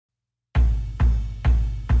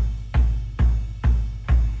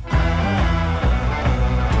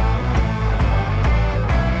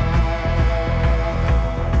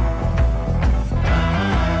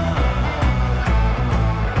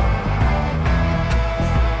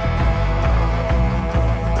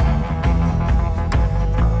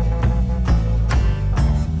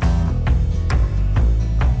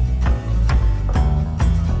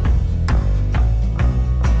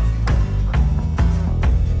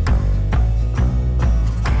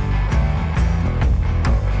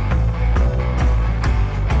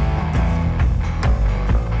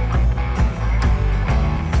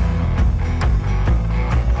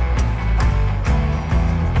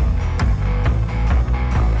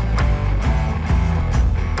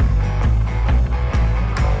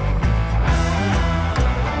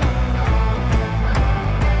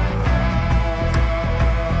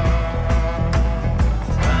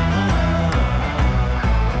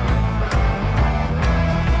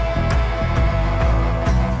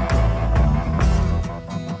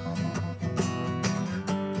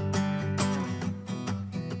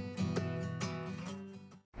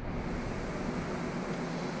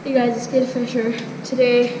Guys, it's Kid Fisher.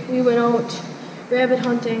 Today we went out rabbit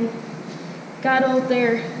hunting, got out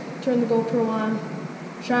there, turned the GoPro on,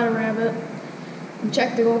 shot a rabbit, and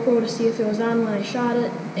checked the GoPro to see if it was on when I shot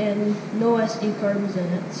it, and no SD card was in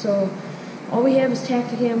it. So all we have is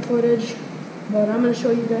Tacticam footage, but I'm going to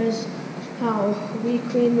show you guys how we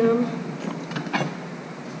clean them.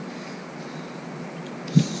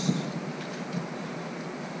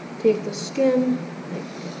 Take the skin, like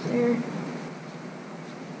there.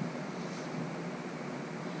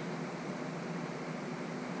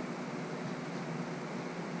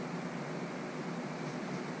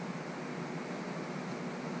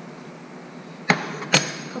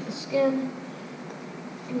 Cut the skin,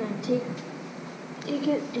 and then take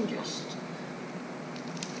it and just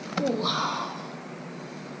pull.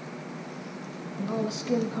 And all the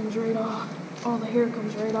skin comes right off, all the hair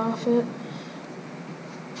comes right off it.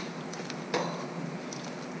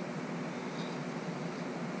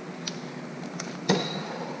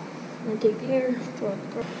 And then take the hair, throw it in the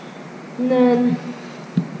garbage. And then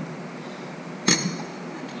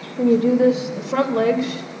when you do this, the front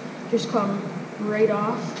legs just come right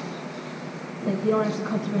off. Like, you don't have to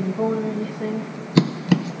cut through any bone or anything.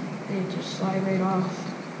 They just slide right off.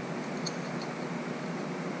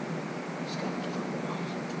 Just gotta get it off.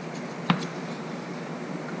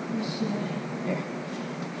 Let's see. There.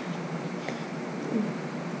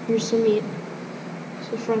 Here's some meat. Here's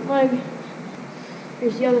the front leg.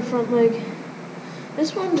 Here's the other front leg.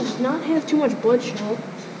 This one does not have too much bloodshot,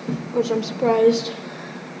 which I'm surprised.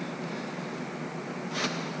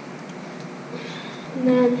 And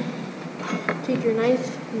then take your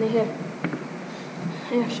knife, and they have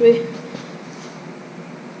actually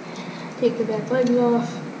take the back legs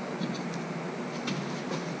off.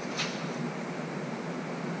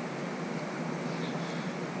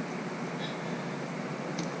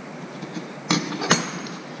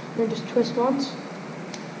 Then just twist once,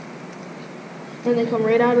 and they come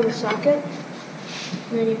right out of the socket,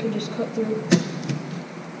 and then you can just cut through.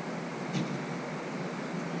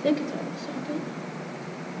 I think it's out of the socket.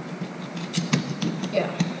 Yeah.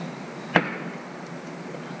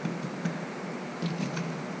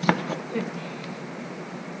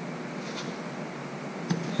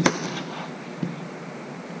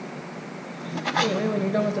 Anyway, when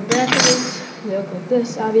you're done with the back legs, they look like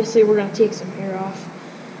this. Obviously, we're going to take some hair off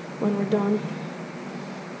when we're done.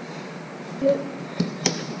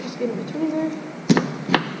 Just get in between there.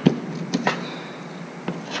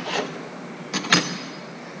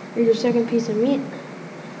 Here's your second piece of meat.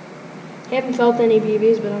 Haven't felt any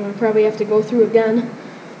BBs, but I'm going to probably have to go through again,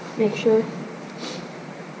 make sure.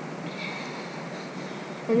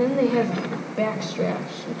 And then they have back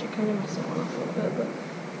straps, which are kind of messing one up a little bit, but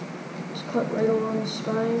just cut right along the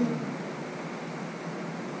spine.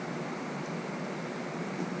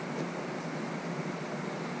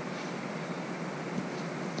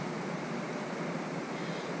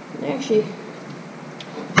 And actually,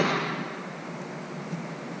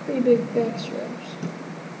 pretty big back straps.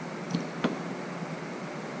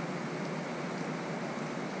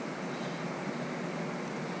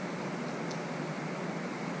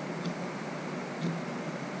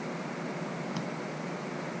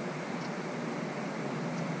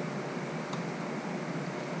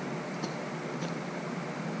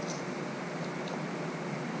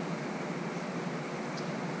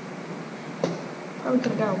 Probably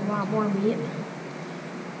could have got a lot more meat,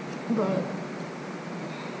 but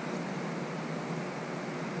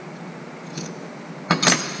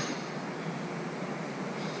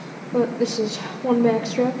this is one back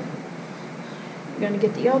strap. You're going to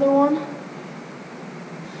get the other one,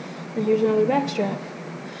 and here's another back strap.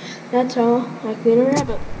 That's how I clean a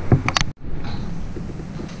rabbit.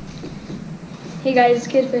 Hey guys, it's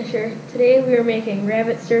Kid Fisher. Today we are making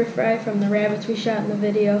rabbit stir fry from the rabbits we shot in the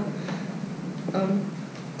video.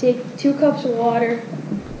 Take 2 cups of water,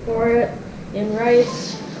 pour it in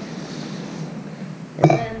rice, and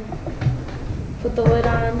then put the lid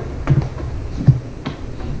on.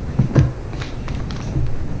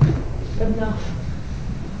 Good enough.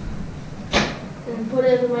 And put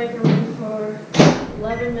it in the microwave for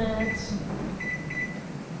 11 minutes.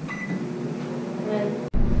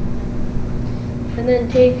 And then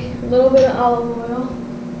take a little bit of olive oil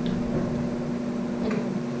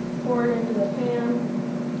and pour it into the pan.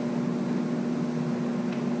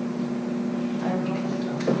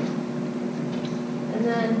 And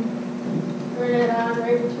then turn it on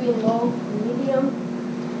right between low and medium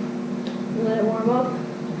and let it warm up.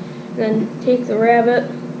 Then take the rabbit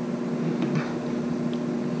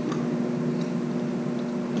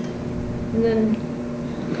and then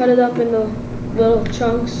cut it up into little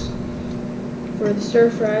chunks for the stir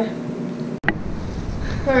fry.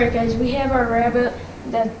 Alright guys, we have our rabbit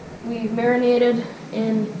that we marinated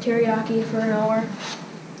in teriyaki for an hour.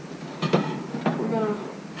 We're gonna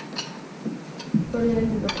put it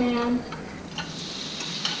into the pan.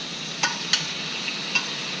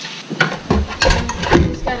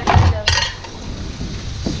 Just gotta kind of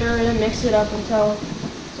stir it and mix it up until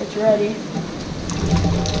it's ready.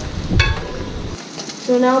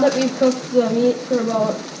 So now that we've cooked the meat for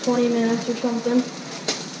about 20 minutes or something,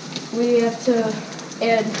 we have to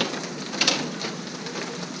add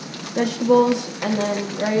vegetables and then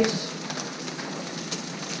rice,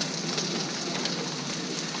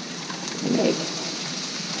 egg.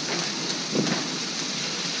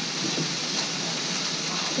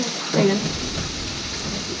 Megan.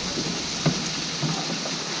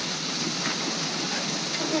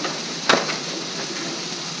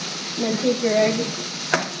 And then take your egg.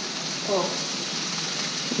 Oh.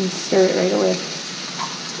 And stir it right away.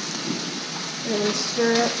 And then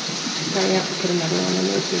stir it. Now you have to put another one in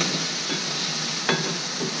there too.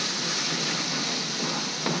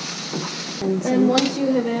 And once you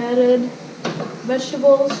have added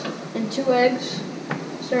vegetables and 2 eggs,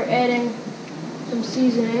 start adding some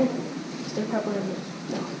seasoning. Is there pepper in this?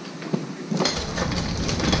 No.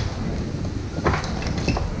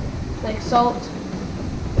 Like salt.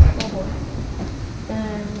 Oh boy.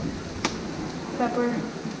 And pepper.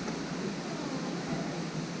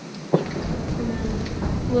 And then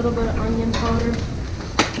a little bit of onion powder.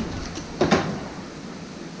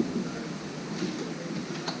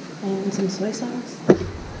 And some soy sauce.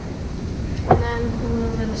 And then a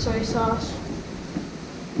little bit of soy sauce.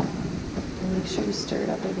 And make sure you stir it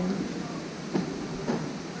up again.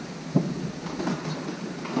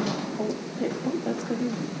 Oh, that's good.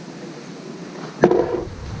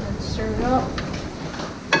 And stir it up.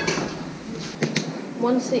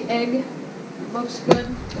 Once the egg looks good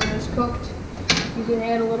and it's cooked, you can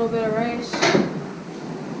add a little bit of rice.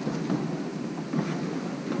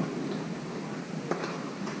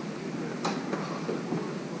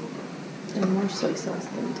 And more soy sauce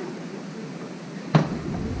then too.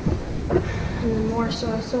 And then more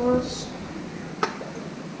soy sauce.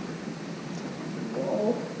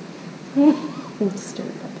 Whoa. And stir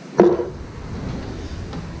it up.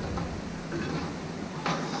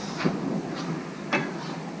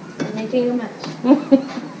 I'm making a mess.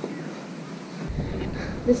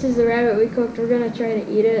 This is the rabbit we cooked. We're gonna try to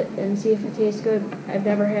eat it and see if it tastes good. I've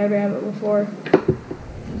never had rabbit before.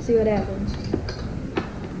 Let's see what happens.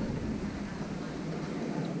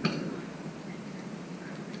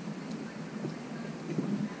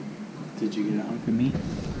 Did you get a hunk of meat?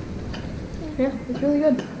 Yeah, it's really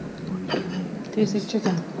good. Tastes like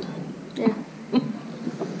chicken. Yeah.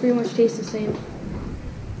 Pretty much tastes the same.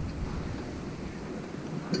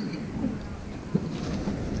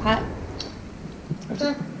 Hot?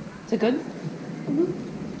 Yeah. Is it good?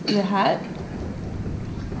 Mm-hmm. Is it hot?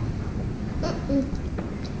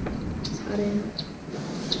 It's hot in.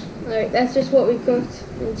 Alright, that's just what we cooked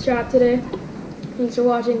and shot today. Thanks for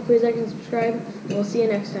watching. Please like and subscribe. And we'll see you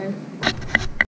next time.